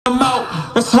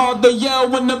It's hard to yell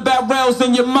when the barrel's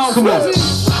in your mouth. Come on.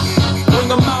 Bring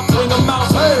them out, bring them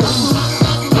out.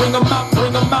 Hey. Bring them out,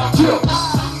 bring them out.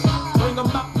 Yeah. Bring them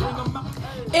out, bring them out.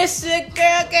 Hey. It's your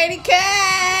girl, Katie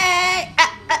K.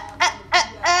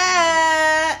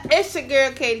 It's your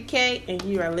girl, Katie K. And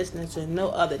you are listening to no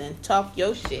other than Talk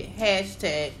Your Shit.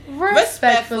 Hashtag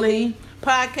Respectfully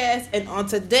Podcast. And on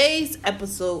today's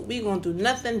episode, we're going to do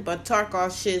nothing but talk our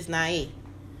shiz naive.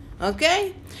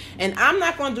 Okay? And I'm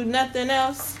not going to do nothing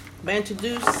else but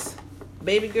introduce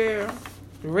baby girl,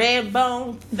 red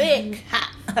bone, thick,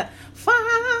 hot,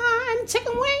 fine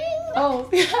chicken wing. Oh,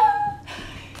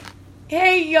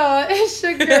 hey y'all, it's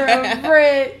your girl,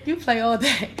 Brett. You play all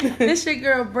day. It's your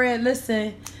girl, Brett.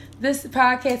 Listen, this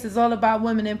podcast is all about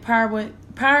women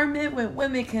empowerment when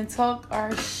women can talk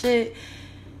our shit.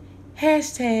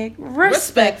 Hashtag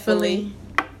respectfully.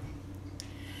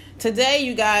 Today,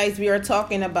 you guys, we are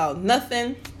talking about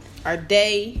nothing, our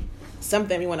day,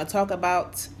 something we want to talk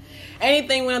about.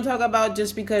 Anything we want to talk about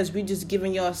just because we just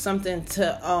giving y'all something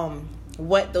to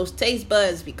whet those taste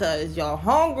buds because y'all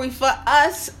hungry for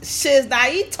us shiz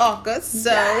naive talkers.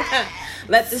 So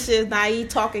let the shiz naive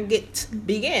talking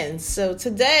begin. So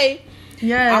today,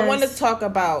 I want to talk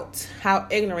about how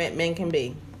ignorant men can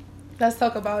be. Let's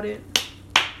talk about it.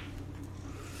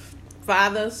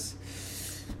 Fathers,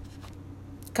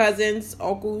 cousins,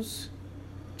 uncles,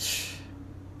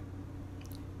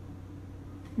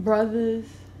 brothers,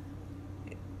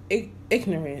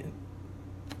 ignorant.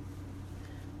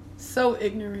 So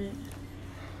ignorant.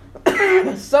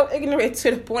 So ignorant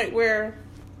to the point where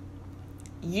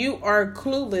you are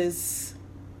clueless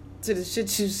to the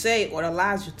shit you say or the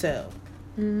lies you tell.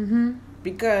 Mm-hmm.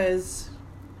 Because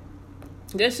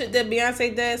this shit that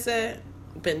Beyonce dad said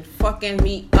been fucking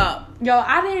me up. Yo,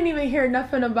 I didn't even hear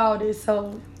nothing about it,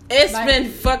 so it's been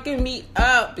fucking me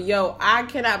up. Yo, I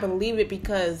cannot believe it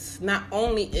because not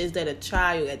only is that a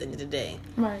child at the end of the day.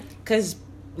 Right. Because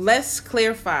let's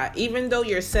clarify, even though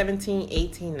you're 17,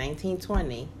 18, 19,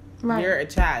 20, right, you're a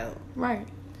child. Right.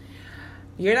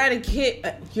 You're not a kid.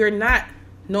 You're not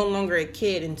no longer a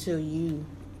kid until you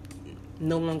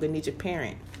no longer need your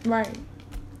parent. Right.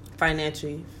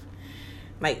 Financially.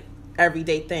 Like,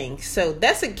 everyday things. So,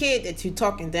 that's a kid that you're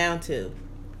talking down to.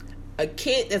 A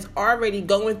kid that's already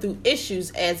going through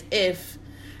issues as if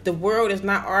the world is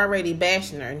not already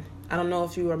bashing her. I don't know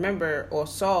if you remember or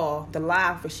saw the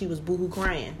live where she was boohoo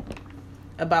crying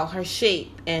about her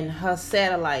shape and her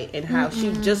satellite and how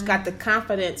she just got the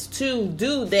confidence to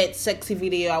do that sexy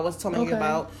video I was telling you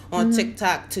about on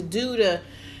TikTok, to do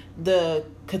the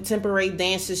contemporary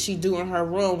dances she do in her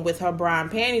room with her bra and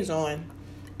panties on.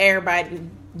 Everybody,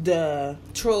 the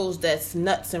trolls that's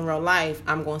nuts in real life,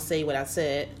 I'm going to say what I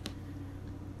said.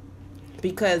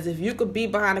 Because if you could be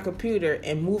behind a computer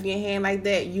and move your hand like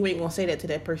that, you ain't going to say that to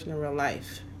that person in real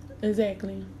life.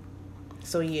 Exactly.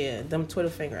 So, yeah, them Twitter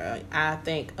finger. I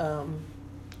thank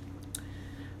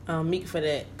Meek for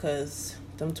that because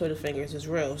them Twitter fingers is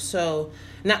real. So,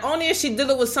 not only is she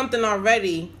dealing with something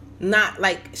already, not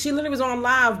like, she literally was on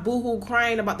live boohoo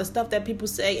crying about the stuff that people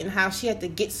say and how she had to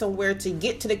get somewhere to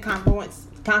get to the confidence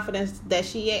that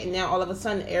she had, and now all of a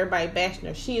sudden everybody bashing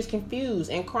her. She is confused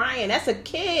and crying. That's a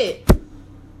kid.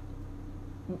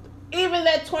 Even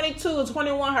at 22 or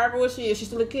 21, however old she is, she's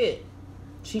still a kid.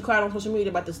 She cried on social media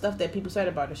about the stuff that people said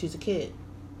about her. She's a kid.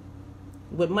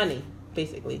 With money,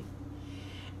 basically.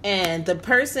 And the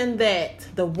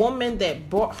woman that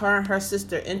brought her and her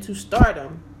sister into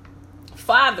stardom,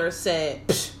 father said,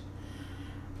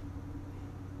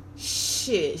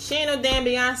 shit, she ain't no damn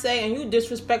Beyonce, and you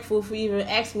disrespectful for even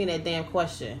asking me that damn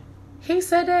question. He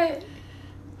said that?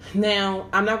 Now,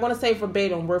 I'm not going to say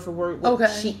verbatim, word for word,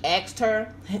 what she asked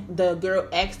her. The girl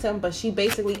asked him, but she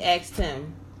basically asked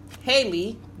him,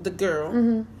 Haley, the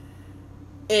girl,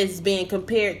 is being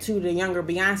compared to the younger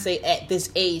Beyonce at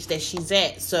this age that she's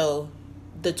at. So,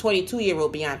 the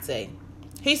 22-year-old Beyonce.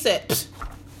 He said,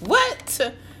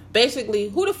 what? Basically,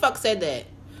 who the fuck said that?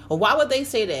 Or why would they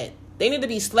say that? They need to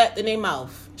be slapped in their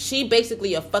mouth. She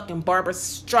basically a fucking Barbara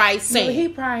Streisand. No, he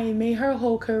probably made her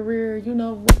whole career,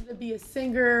 wanted to be a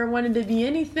singer, wanted to be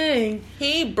anything.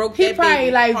 He probably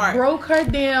broke her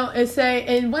down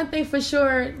and one thing for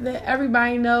sure that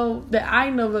everybody know, that I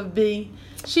know of B,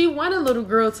 she want a little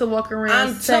girl to walk around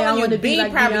and say, I want to be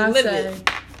like Beyonce.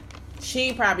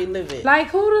 She probably live it. Like,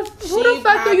 who the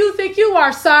fuck do you think you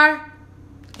are, sir?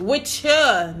 With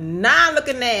your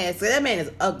non-looking ass. That man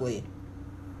is ugly.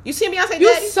 You see Beyonce daddy?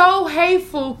 You so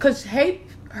hateful, because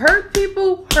hurt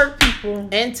people.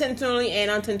 Intentionally and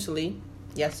unintentionally.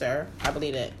 Yes, sir. I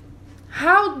believe that.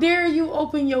 How dare you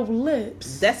open your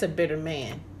lips? That's a bitter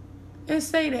man. and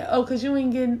say that. Oh, because you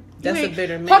ain't getting. That's a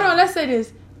bitter man. Hold on, let's say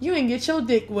this. You ain't get your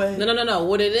dick wet. No.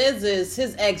 What it is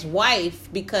his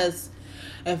ex-wife, because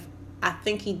if I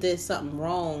think he did something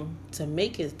wrong to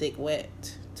make his dick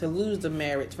wet, to lose the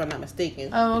marriage, if I'm not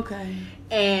mistaken. Oh, okay.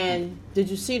 And did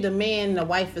you see the man the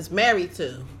wife is married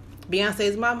to?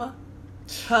 Beyonce's mama?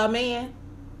 Her man?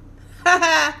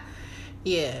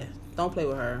 Yeah, don't play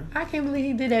with her. I can't believe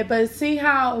he did that. But see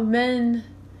how men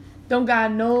don't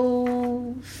got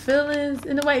no feelings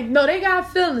in a way? No, they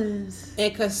got feelings.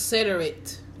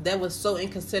 Inconsiderate. That was so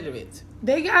inconsiderate.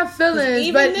 They got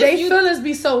feelings, but their feelings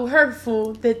be so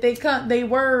hurtful that they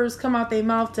words come out their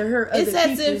mouth to hurt other people.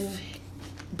 It's as if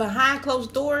behind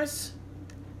closed doors,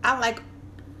 I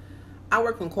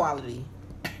work in quality.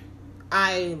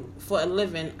 For a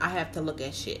living, I have to look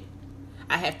at shit.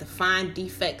 I have to find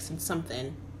defects in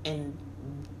something, and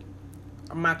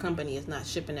my company is not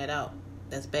shipping that out.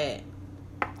 That's bad.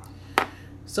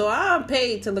 So I'm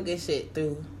paid to look at shit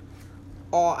through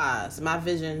all eyes. My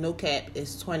vision, no cap,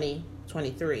 is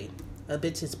 20/23. A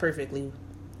bitch is perfectly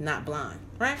not blind,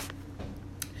 right?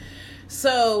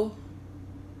 So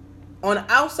on the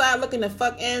outside looking the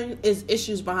fuck in is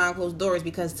issues behind closed doors,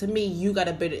 because to me you got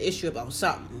a bigger issue about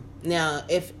something. Now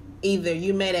if either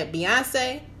you mad at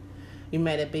Beyonce, you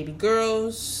mad at baby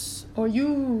girls, or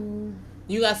you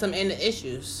got some inner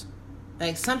issues,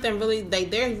 like something really like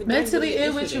there's mentally really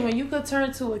ill with you, and you could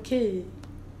turn to a kid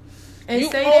and you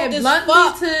say that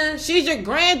bluntly to she's your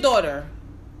granddaughter,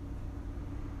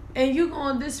 and you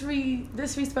gonna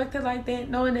disrespect her like that,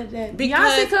 knowing that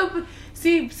because Beyonce could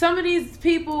see some of these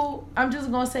people. I'm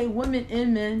just gonna say women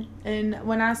and men, and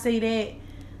when I say that,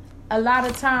 a lot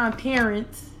of time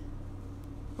parents,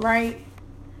 right?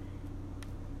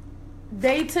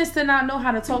 They tend to not know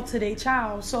how to talk to their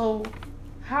child. So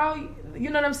how, you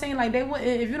know what I'm saying? Like they wouldn't,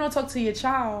 if you don't talk to your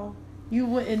child, you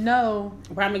wouldn't know.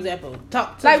 Prime example.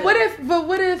 Talk to like them.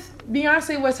 What if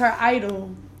Beyonce was her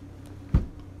idol?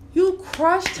 You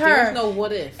crushed her. There's no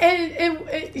what if.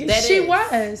 And she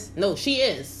was. No, she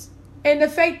is. And the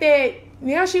fact that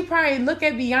now she probably look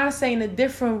at Beyonce in a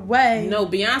different way. No,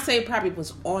 Beyonce probably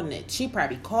was on it. She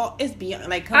probably called. It's Beyonce.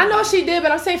 Like, I know she did,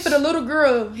 but I'm saying for the little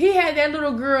girl, he had that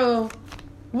little girl,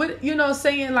 with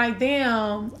saying like,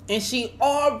 damn. And she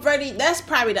already. That's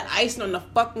probably the icing on the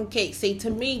fucking cake. See, to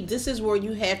me, this is where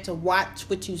you have to watch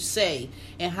what you say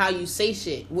and how you say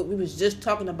shit. What we was just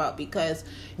talking about, because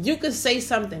you could say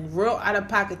something real out of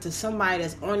pocket to somebody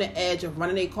that's on the edge of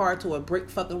running their car to a brick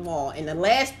fucking wall, and the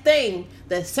last thing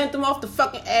that sent them off the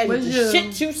fucking edge was the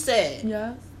shit you said.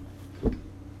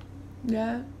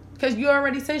 Yeah. Because you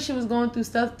already said she was going through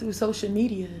stuff through social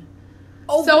media.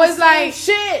 Oh, so it's like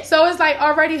shit. So it's like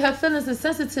already her feelings are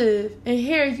sensitive, and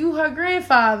here you her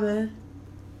grandfather,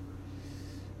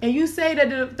 and you say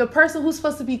that the person who's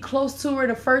supposed to be close to her,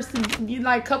 the first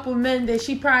like couple men that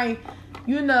she probably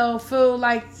feel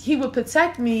like he would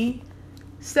protect me,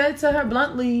 said to her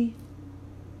bluntly,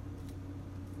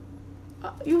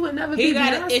 "You would never." He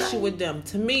got an issue with them.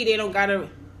 To me, they don't got a.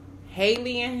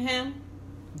 Haley and him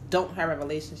don't have a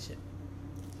relationship.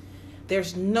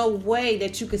 There's no way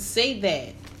that you could say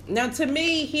that. Now, to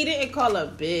me, he didn't call her a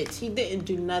bitch. He didn't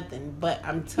do nothing. But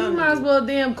I'm telling you, might as well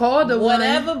damn call the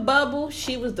whatever bubble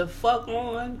she was the fuck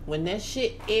on when that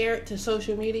shit aired to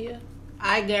social media,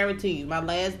 I guarantee you, my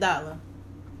last dollar,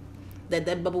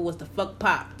 that bubble was the fuck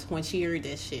popped when she heard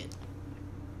that shit.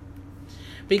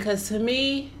 Because to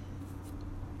me,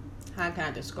 how can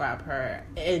I describe her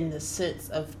in the sense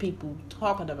of people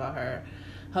talking about her?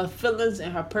 Her feelings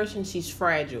and her person, she's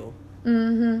fragile.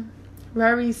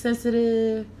 Very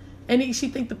sensitive. And she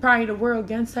think probably the world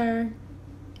against her.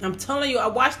 I'm telling you, I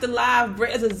watched the live.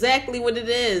 That's exactly what it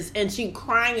is. And she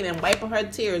crying and wiping her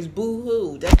tears.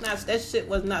 Boo-hoo. That shit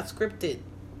was not scripted.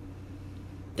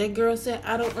 That girl said,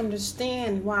 I don't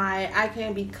understand why I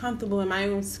can't be comfortable in my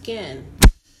own skin.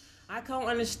 I can't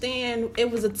understand. It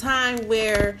was a time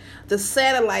where the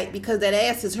satellite, because that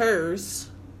ass is hers,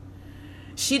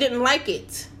 she didn't like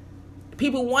it.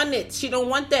 People want it. She don't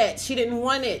want that. She didn't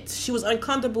want it. She was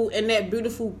uncomfortable in that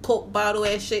beautiful Coke bottle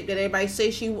ass shape that everybody say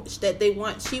that they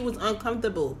want. She was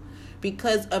uncomfortable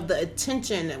because of the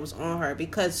attention that was on her.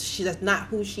 Because that's not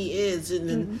who she is,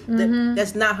 and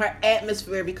that's not her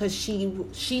atmosphere. Because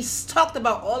she talked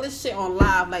about all this shit on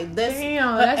live like this.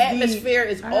 Damn, her atmosphere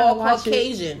is all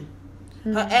Caucasian.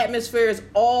 Her atmosphere is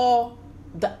all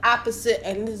the opposite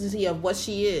ethnicity of what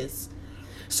she is.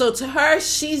 So to her,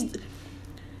 she's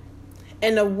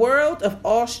in the world of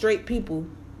all straight people,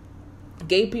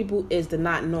 gay people is the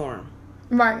not norm.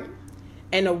 Right.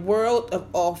 In the world of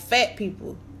all fat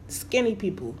people, skinny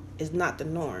people is not the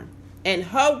norm. In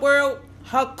her world,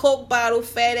 Her Coke bottle,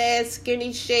 fat ass,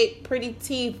 skinny shape, pretty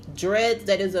teeth, dreads.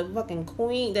 That is a fucking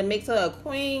queen. That makes her a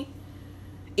queen.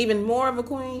 Even more of a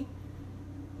queen.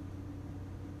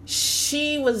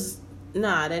 She was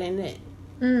that ain't it.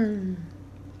 And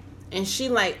she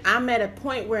like, I'm at a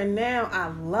point where now I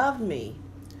love me.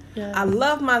 Yeah. I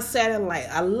love my satellite.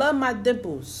 I love my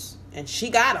dimples. And she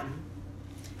got them.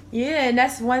 Yeah, and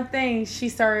that's one thing she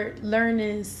started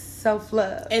learning,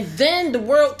 self-love. And then the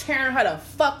world tearing her the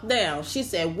fuck down. She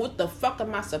said, what the fuck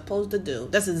am I supposed to do?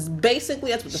 That's what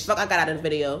the fuck I got out of the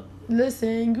video.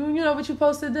 Listen, you know what you're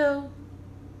supposed to do?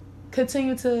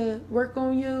 Continue to work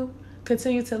on you.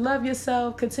 Continue to love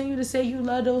yourself. Continue to say you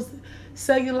love those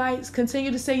cellulites.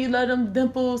 Continue to say you love them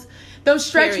dimples. Those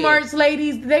stretch marks,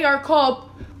 ladies, they are called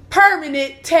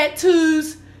permanent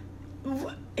tattoos.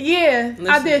 Yeah, listen,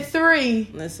 I did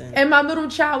 3. Listen. And my middle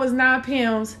child was 9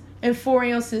 pounds and 4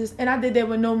 ounces. And I did that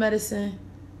with no medicine.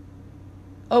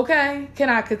 Okay? Can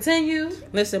I continue?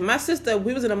 Listen, my sister,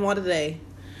 we was in the mall today.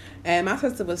 And my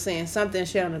sister was saying something.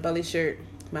 She had on a belly shirt.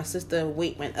 My sister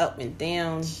weight went up and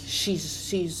down.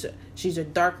 She's a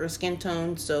darker skin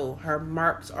tone, so her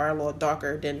marks are a little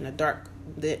darker than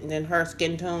than her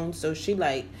skin tone. So she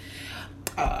like,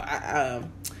 I'm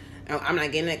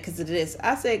not getting it because of this.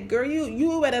 I said, girl,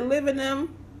 you better live in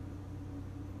them.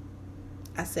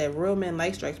 I said, real men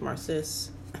like stretch marks,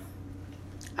 sis.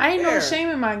 I ain't no shame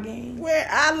in my game.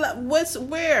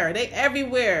 Where? They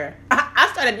everywhere. I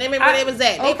started naming where they was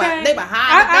at. They behind the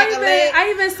back of leg. I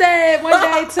even said one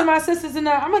day to my sisters and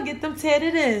I'm gonna get them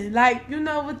tatted in. Like, you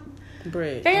know what?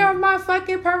 They are my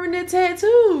fucking permanent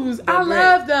tattoos. I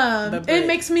love them. It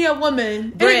makes me a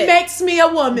woman. It makes me a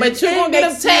woman. But you gonna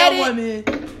get them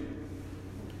tatted?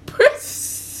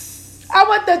 I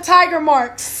want the tiger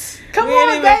marks. Come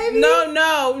on, baby.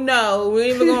 No.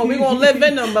 We gonna live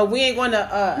in them, but we ain't gonna.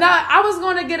 I was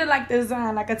gonna get it like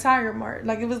design, like a tiger mark.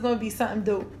 Like it was gonna be something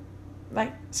dope,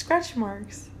 like scratch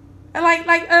marks, and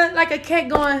like a cat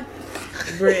going.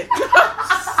 Britt.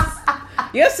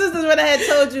 Your sisters would have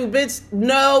told you, bitch,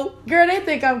 no. Girl, they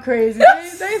think I'm crazy.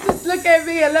 They just look at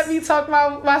me and let me talk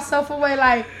myself away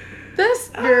like, this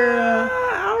girl.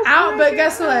 But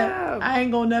guess what? I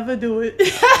ain't gonna never do it.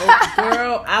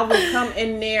 Girl, I would come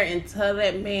in there and tell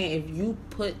that man, if you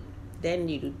put that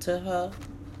needle to her,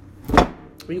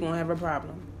 we gonna have a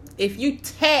problem. If you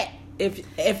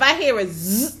if I hear a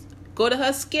zzz go to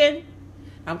her skin,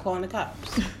 I'm calling the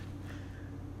cops.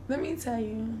 Let me tell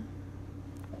you.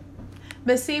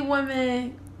 But see,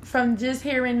 women, from just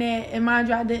hearing that, and mind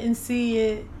you, I didn't see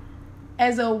it,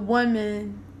 as a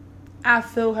woman, I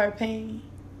feel her pain,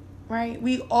 right?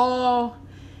 We all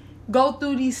go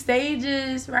through these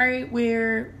stages, right,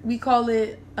 where we call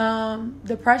it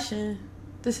depression.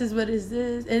 This is what it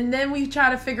is. And then we try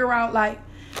to figure out, like,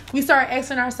 we start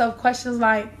asking ourselves questions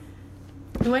like,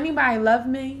 do anybody love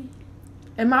me?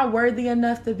 Am I worthy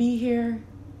enough to be here?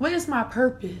 What is my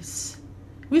purpose?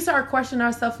 We start questioning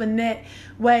ourselves in that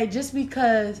way just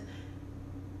because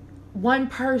one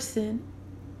person,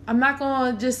 I'm not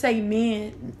going to just say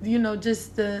men,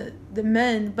 just the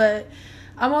men, but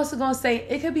I'm also going to say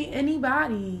it could be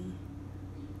anybody.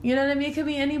 You know what I mean? It could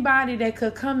be anybody that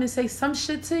could come and say some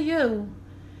shit to you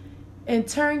and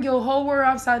turn your whole world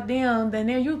upside down. Then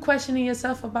you questioning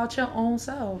yourself about your own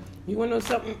self. You want to know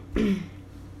something?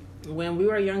 When we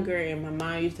were younger and my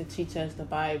mom used to teach us the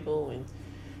Bible, and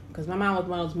because my mom was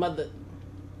one of those mothers.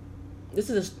 This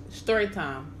is a story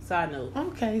time. Side note.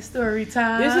 Okay, story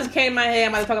time. This just came in my head.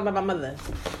 I'm about to talk about my mother,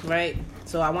 right?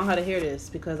 So I want her to hear this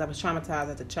because I was traumatized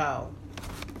as a child.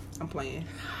 I'm playing.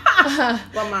 My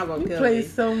mom gonna kill me. You play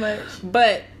so much.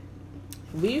 But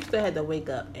we used to have to wake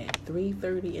up at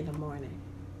 3:30 in the morning.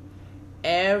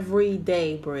 Every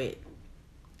day, Britt.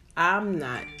 I'm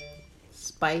not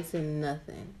spicing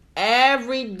nothing.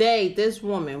 Every day, this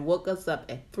woman woke us up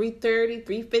at 3:30,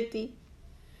 3:50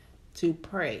 to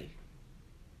pray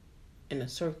in a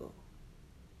circle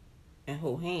and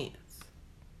hold hands.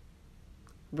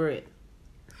 Britt.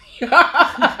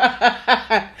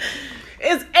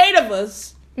 It's 8 of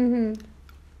us. Mm-hmm.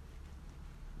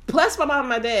 Plus my mom and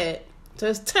my dad. So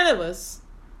it's 10 of us.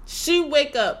 She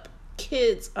wake up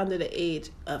kids under the age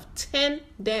of 10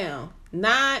 down.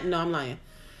 9, no, I'm lying.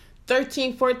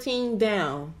 13, 14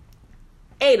 down.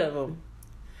 8 of them.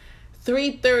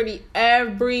 3:30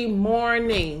 every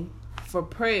morning for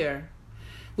prayer.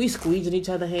 We squeezing each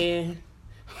other's hand.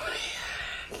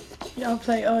 Y'all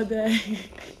play all day.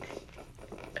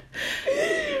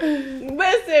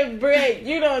 Listen, Britt,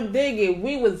 you don't dig it.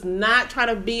 We was not trying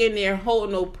to be in there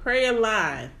holding no prayer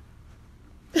line.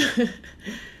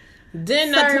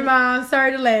 Sorry, Mom.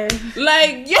 Sorry to laugh.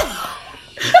 Like, yo.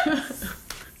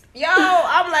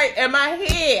 I'm like, in my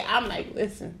head, I'm like,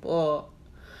 listen, boy.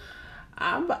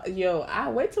 I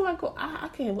wait till I go. I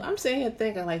can't. I'm sitting here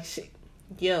thinking like, shit,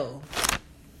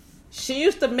 she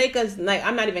used to make us like.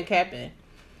 I'm not even capping.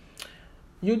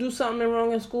 You do something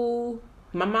wrong in school.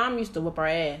 My mom used to whip our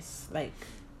ass like,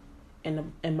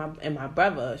 and my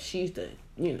brother. She used to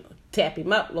tap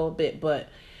him up a little bit, but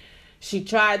she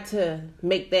tried to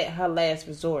make that her last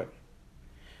resort.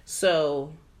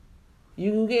 So,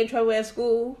 you get in trouble at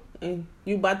school, and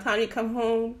by the time you come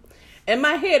home. In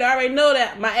my head, I already know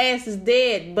that my ass is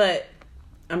dead, but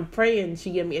I'm praying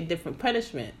she give me a different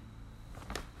punishment.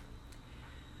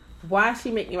 Why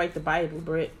she make me write the Bible,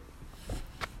 Britt?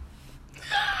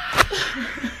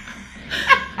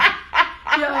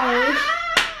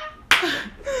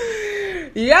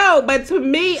 Yo, but to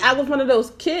me, I was one of those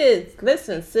kids.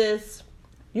 Listen, sis,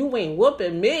 you ain't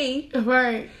whooping me.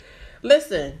 Right.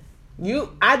 Listen.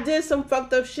 I did some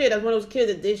fucked up shit. I was one of those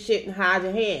kids that did shit and hide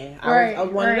your hand. I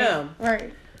was one of them.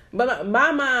 Right. But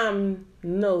my mom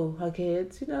knew her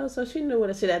kids, so she knew what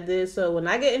the shit I did. So when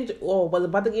I was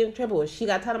about to get in trouble, she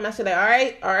got tired of my shit like,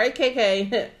 all right,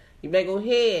 KK, you better go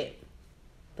ahead.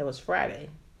 That was Friday.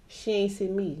 She ain't see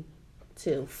me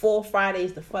till 4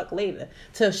 Fridays the fuck later.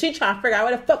 Till she trying to figure out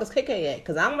where the fuck is KK at.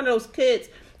 Because I'm one of those kids,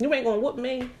 you ain't gonna whoop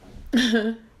me.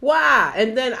 Why?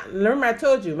 And then, remember I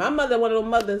told you, my mother, one of those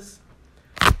mothers.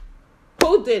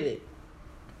 Who did it?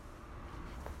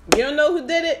 You don't know who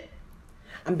did it?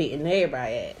 I'm beating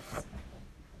everybody's ass.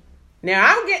 Now,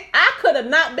 I could have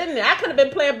not been there. I could have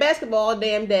been playing basketball all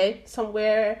damn day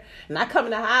somewhere. And I come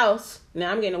in the house.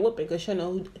 Now I'm getting a whooping because you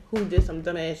know who did some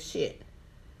dumbass shit.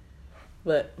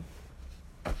 But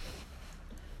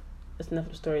that's enough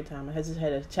of the story time. I just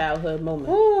had a childhood moment.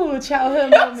 Ooh,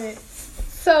 childhood moment.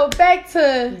 So back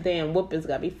to damn whoopings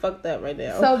got me fucked up right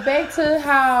now. So back to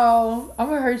how I'm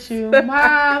gonna hurt you,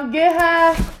 Mom. Get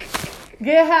her.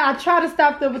 I try to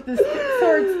stop them with this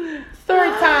story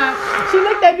time. She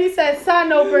looked at me and said,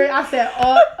 "Son over it." I said,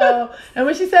 "Oh." And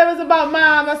when she said it was about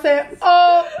Mom, I said,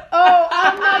 "Oh,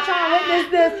 I'm not trying to witness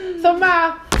this." So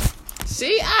Mom,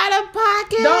 she out of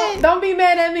pocket. Don't be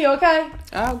mad at me, okay?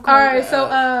 All right.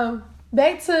 So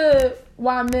back to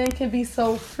why men can be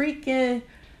so freaking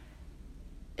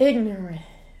ignorant,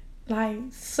 like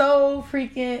so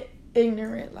freaking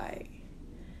ignorant, like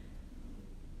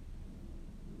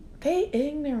they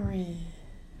ignorant.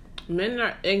 Men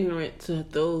are ignorant to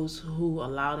those who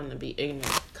allow them to be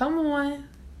ignorant. Come on,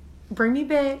 bring me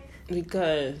back.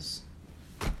 Because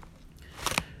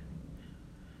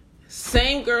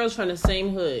same girls from the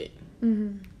same hood,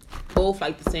 both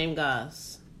like the same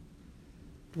guys.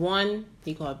 One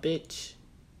he called bitch.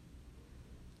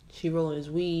 She rolling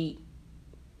his weed.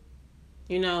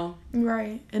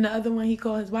 Right. And the other one he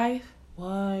called his wife.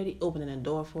 What? He opening the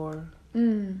door for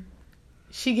her.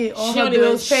 She get all her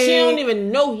bills paid. She don't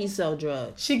even know he sell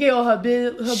drugs. She get all her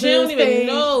bills paid. She don't even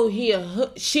know he a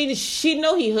hood. She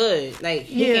know he hood. Like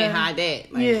he can't hide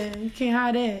that. Like, you can't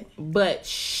hide that. But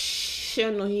she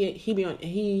don't know he be on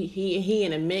he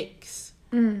in a mix.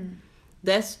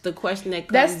 That's the question that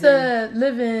comes. That's the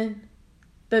living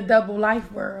the double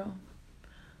life world.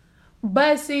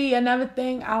 But see, another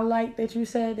thing I like that you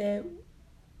said that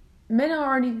men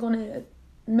are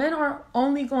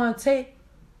only gonna take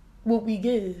what we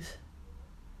give.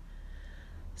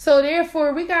 So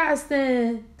therefore, we gotta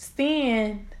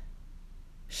stand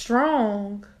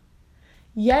strong.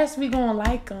 Yes, we gonna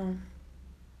like them,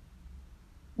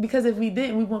 because if we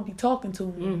didn't, we wouldn't be talking to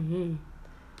him.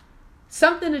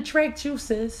 Something attracts you,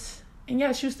 sis, and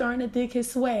yes, you starting to dig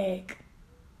his swag.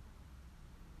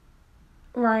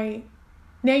 Right.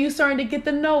 Now you starting to get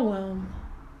to know him.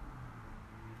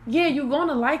 Yeah, you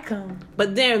gonna like him.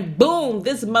 But then, boom,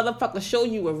 this motherfucker show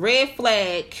you a red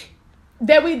flag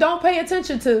that we don't pay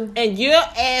attention to. And your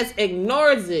ass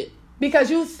ignores it. Because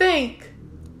you think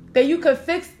that you could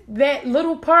fix that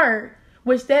little part,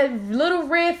 which that little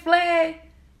red flag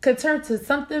could turn to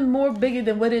something more bigger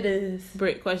than what it is.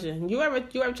 Britt, question. You ever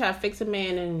try to fix a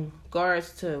man in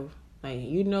regards to, like,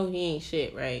 he ain't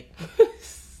shit, right?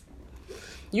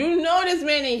 You know this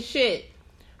man ain't shit,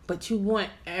 but you want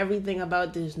everything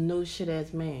about this no shit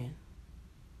ass man.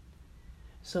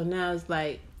 So now it's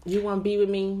like, you want to be with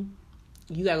me?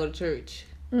 You gotta go to church.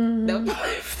 That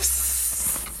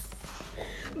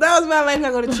was my life.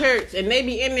 I go to church, and they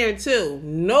be in there too.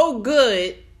 No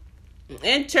good.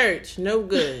 In church, no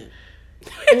good.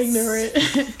 Ignorant.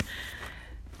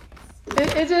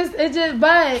 It just,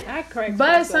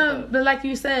 but like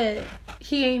you said,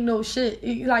 he ain't no shit.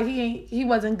 He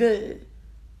wasn't good,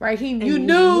 right? You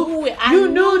knew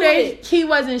that he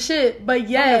wasn't shit, but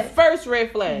yet the first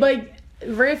red flag.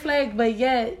 But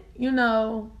yet,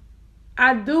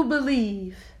 I do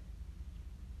believe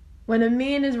when a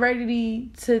man is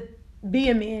ready to be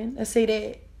a man, let's say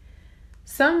that,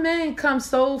 some men come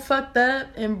so fucked up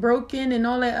and broken and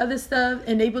all that other stuff,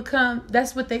 and they become,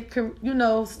 that's what they,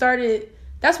 started,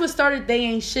 that's what started they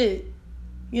ain't shit.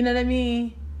 You know what I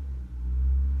mean?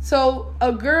 So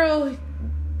a girl,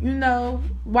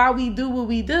 why we do what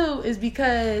we do is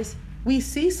because we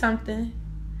see something.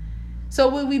 So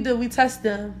what we do, we test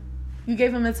them. You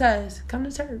gave him a test. Come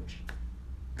to church.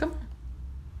 Come on.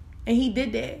 And he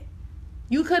did that.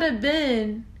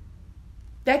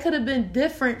 That could have been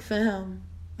different for him.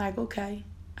 Like, okay,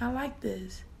 I like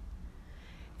this.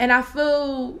 And I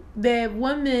feel that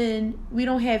women, we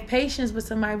don't have patience with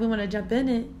somebody. We want to jump in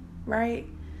it, right?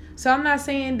 So I'm not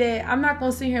saying that, I'm not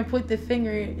going to sit here and put the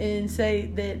finger and say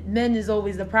that men is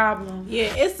always the problem.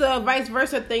 Yeah, it's a vice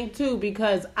versa thing too,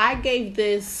 because I gave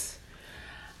this,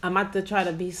 I'm about to try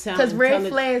to be sound because red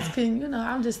flags can,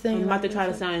 I'm just thinking. I'm about to try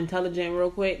to sound intelligent real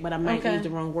quick, but I might use the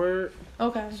wrong word.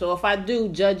 Okay. So if I do,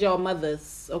 judge y'all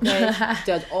mothers, okay?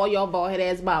 Judge all y'all bald head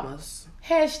ass mamas.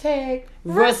 Hashtag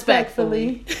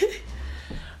respectfully.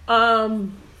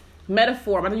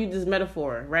 Metaphor. I'm gonna use this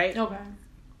metaphor, right? Okay.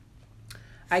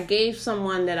 I gave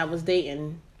someone that I was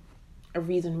dating a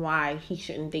reason why he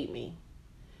shouldn't date me.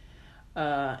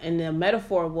 And the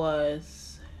metaphor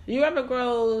was, you ever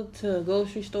go to a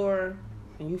grocery store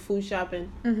and you food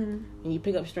shopping and you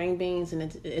pick up string beans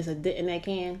and it's a dent in that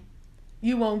can?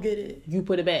 You won't get it. You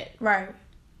put it back. Right.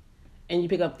 And you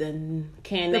pick up the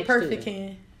can The next perfect to it.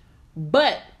 can.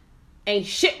 But ain't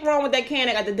shit wrong with that can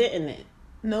that got the dent in it.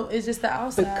 No, it's just the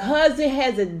outside. Because it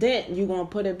has a dent, you gonna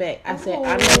put it back. I said,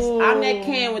 I'm that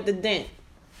can with the dent.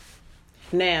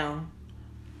 Now,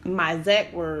 my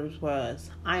exact words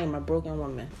was, I am a broken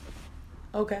woman.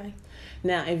 Okay.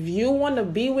 Now, if you want to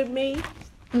be with me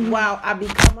while I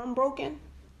become unbroken,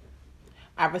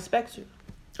 I respect you.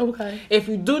 Okay. If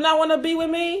you do not want to be with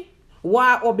me,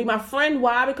 or be my friend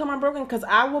while I become unbroken, because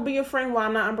I will be your friend while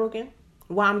I'm not unbroken,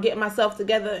 while I'm getting myself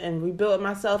together and rebuilding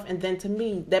myself, and then to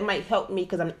me, that might help me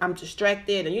because I'm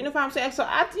distracted, and you know what I'm saying? So,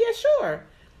 yeah, sure.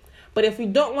 But if you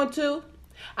don't want to,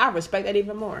 I respect that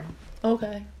even more.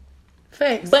 Okay.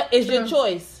 Facts. But it's your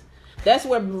choice. That's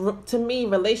where, to me,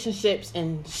 relationships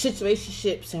and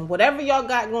situationships and whatever y'all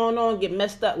got going on get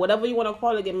messed up. Whatever you want to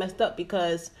call it get messed up,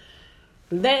 because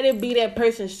let it be that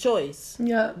person's choice.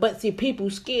 Yeah. But see, people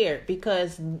scared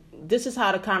because this is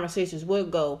how the conversations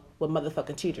would go with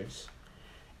motherfucking cheaters.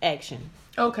 Action.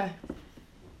 Okay.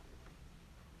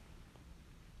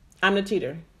 I'm the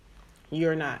cheater.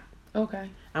 You're not. Okay.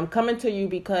 I'm coming to you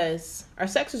because our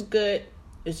sex is good.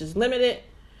 It's just limited.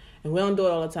 And we don't do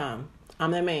it all the time.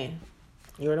 I'm the man.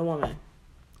 You're the woman.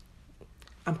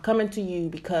 I'm coming to you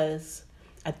because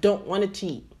I don't want to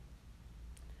cheat.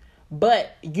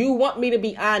 But you want me to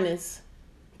be honest.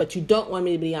 But you don't want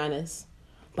me to be honest.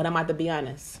 But I'm about to be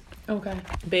honest. Okay.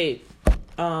 Babe,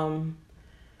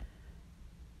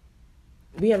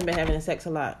 we haven't been having sex a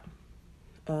lot.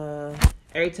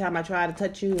 Every time I try to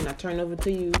touch you and I turn over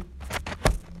to you,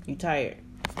 you tired.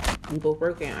 We both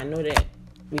working. I know that.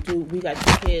 We got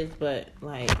 2 kids, but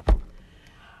like,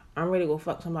 I'm ready to go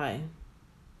fuck somebody.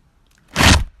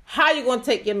 How you gonna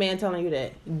take your man telling you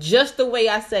that? Just the way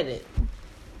I said it.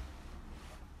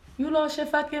 You lost your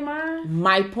fucking mind?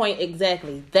 My point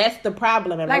exactly. That's the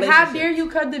problem in like, relationships. how dare you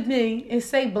come to me and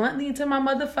say bluntly to my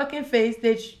motherfucking face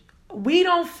that we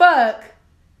don't fuck.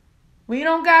 We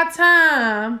don't got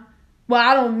time. Well,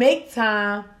 I don't make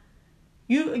time.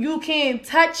 You can't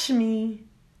touch me.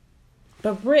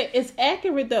 But Britt, it's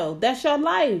accurate though. That's your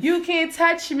life. You can't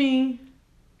touch me,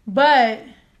 but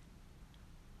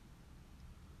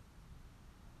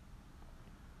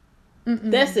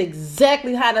that's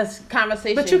exactly how the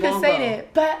conversation. But you can gonna say go.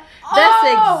 that. But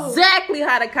that's exactly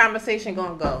how the conversation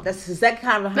gonna go. That's exactly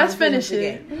how the let's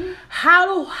conversation. finish it.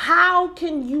 How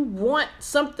can you want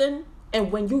something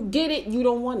and when you get it, you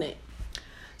don't want it?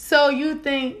 So you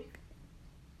think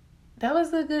that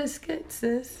was a good skit,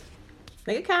 sis?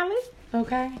 Nigga, kindly.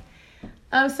 Okay.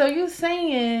 So you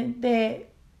saying that?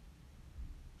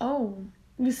 Oh,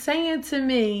 you saying to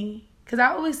me? Because I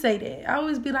always say that. I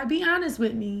always be like, be honest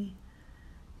with me.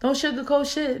 Don't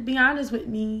sugarcoat shit. Be honest with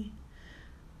me.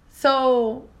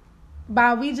 So,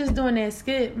 by we just doing that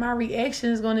skit, my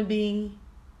reaction is going to be,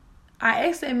 I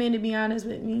asked that man to be honest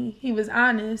with me. He was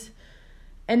honest.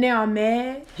 And now I'm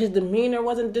mad. His demeanor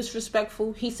wasn't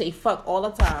disrespectful. He say fuck all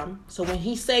the time. So when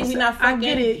he say we not fucking, I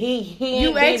get it. he ain't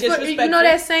you being ask for, disrespectful. you know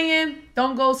that saying,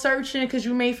 don't go searching because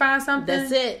you may find something?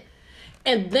 That's it.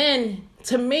 And then,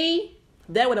 to me,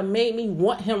 that would have made me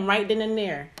want him right then and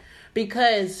there.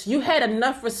 because you had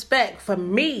enough respect for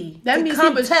me That to means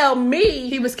come he was- tell me.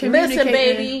 he was Listen, communicating.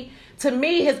 baby. To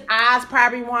me, his eyes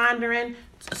probably wandering.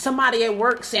 Somebody at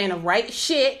work saying the right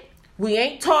shit. We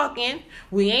ain't talking.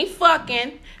 We ain't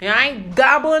fucking. And I ain't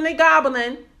gobbling and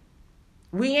gobbling.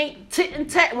 We ain't tit and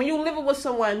tat. When you living with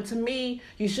someone, to me,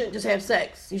 you shouldn't just have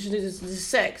sex. You should just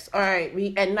sex. All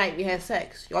right, at night we have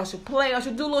sex. Y'all should play. Y'all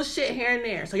should do little shit here and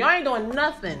there. So y'all ain't doing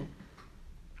nothing.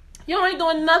 Y'all ain't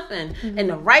doing nothing. Mm-hmm. And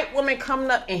the right woman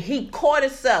coming up and he caught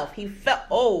himself. He felt,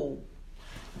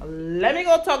 let me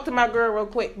go talk to my girl real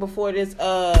quick before this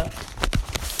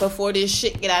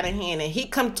shit get out of hand. And he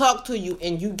come talk to you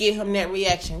and you give him that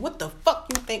reaction. What the fuck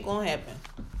you think gonna happen?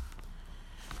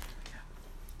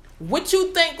 What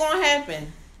you think gonna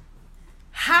happen?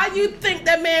 How you think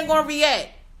that man gonna react?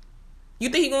 You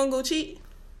think he gonna go cheat?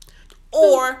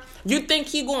 Or you think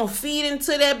he gonna feed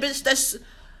into that bitch that's...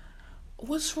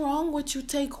 What's wrong with you,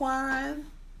 Taquan?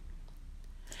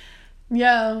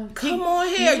 Yo, Come on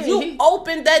here. yeah, You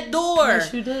opened that door.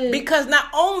 Yes, you did. Because not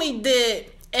only did...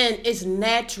 And it's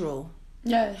natural.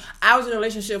 yes. I was in a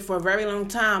relationship for a very long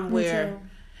time Me where too.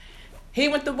 he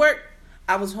went to work,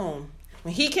 I was home.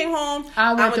 When he came home,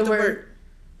 I went to work.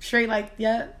 Straight like,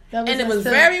 yeah. That And it was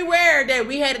still- very rare that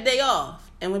we had a day off.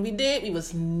 And when we did, we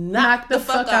was knocked the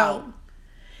fuck out.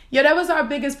 Yeah, that was our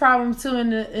biggest problem too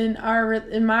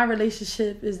in my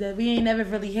relationship, is that we ain't never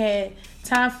really had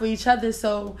time for each other.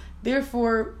 So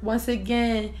therefore, once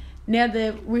again, now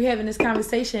that we're having this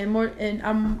conversation and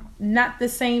I'm not the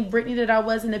same Brittany that I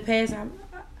was in the past,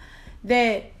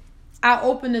 that I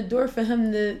opened the door for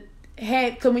him to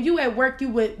have. Because when you at work, you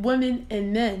with women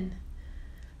and men.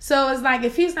 So it's like,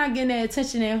 if he's not getting that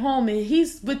attention at home and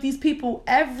he's with these people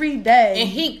every day, And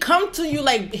he come to you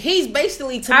like he's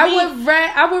basically to me.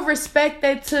 I would respect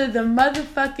that to the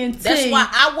motherfucking T. That's why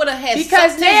I would have had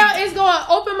Because sucked now his, it's going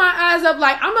to open my eyes up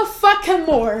like, I'm going to fuck him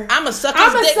more. I'ma suck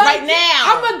his dick right now.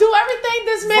 I'm going to do everything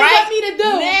this man Right want me to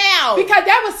do. now. Because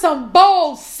that was some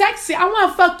bold, sexy, I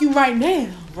want to fuck you right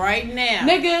now. right now.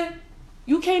 Nigga,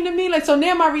 you came to me like, so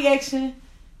now my reaction,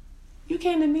 you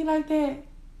came to me like that.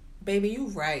 Baby, you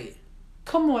right.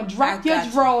 Come on, drop I your got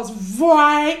you. drawers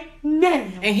right now.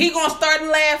 And he gonna start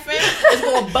laughing. It's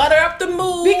gonna butter up the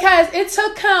mood. Because it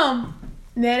took him.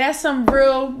 Now that's some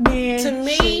real man. To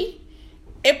me, shit.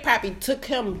 it probably took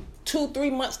him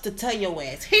 2-3 months to tell your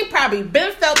ass. He probably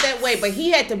been felt that way, but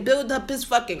he had to build up his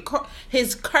fucking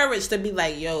his courage to be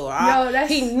like, he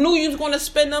knew you was gonna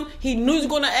spend them. He knew you was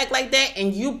gonna act like that,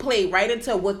 and you played right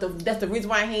into that's the reason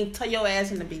why he ain't tell your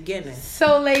ass in the beginning.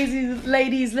 So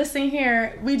ladies, listen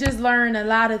here. We just learned a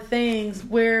lot of things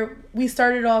where we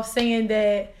started off saying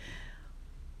that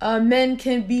men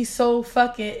can be so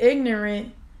fucking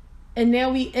ignorant, and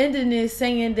now we ended this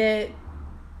saying that.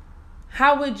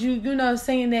 How would you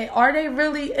saying that, are they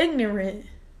really ignorant?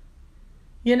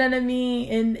 You know what I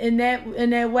mean? In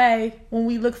that way, when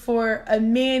we look for a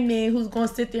man who's going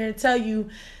to sit there and tell you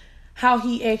how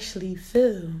he actually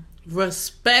feel.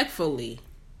 Respectfully.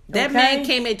 That Okay? man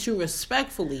came at you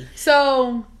respectfully.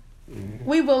 So,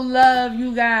 we will love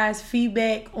you guys'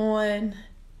 feedback on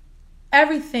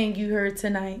everything you heard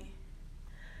tonight.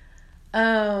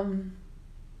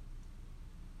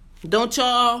 Don't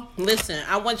y'all listen.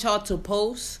 I want y'all to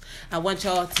post. I want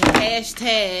y'all to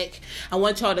hashtag. I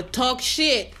want y'all to talk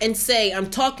shit and say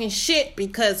I'm talking shit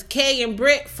because Kay and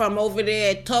Britt from over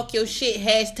there at Talk Your Shit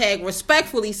hashtag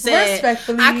respectfully said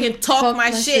Respectfully, I can talk my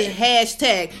shit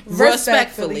hashtag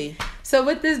respectfully. So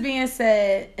with this being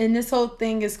said, and this whole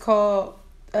thing is called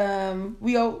at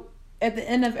the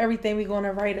end of everything we're going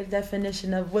to write a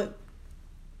definition of what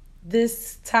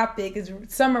this topic is,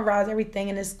 summarize everything,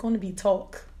 and it's going to be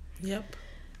talk. Yep.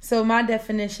 So my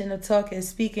definition of talk is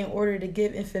speak in order to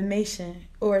give information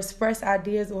or express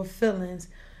ideas or feelings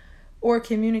or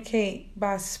communicate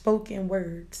by spoken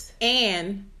words.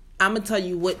 And I'm going to tell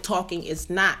you what talking is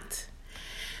not.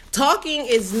 Talking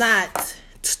is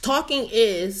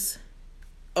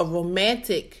a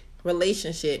romantic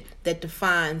relationship that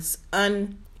defines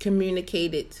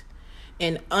uncommunicated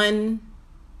and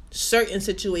uncertain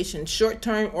situations,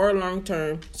 short-term or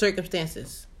long-term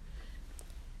circumstances.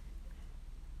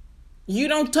 You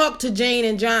don't talk to Jane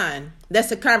and John.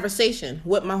 That's a conversation.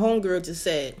 What my homegirl just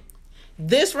said.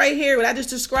 This right here, what I just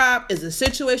described, is a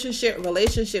situationship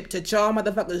relationship that y'all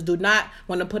motherfuckers do not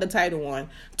want to put a title on.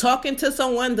 Talking to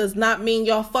someone does not mean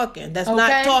y'all fucking. That's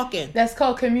not talking. That's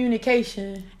called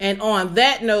communication. And on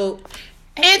that note,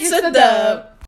 it's a dub.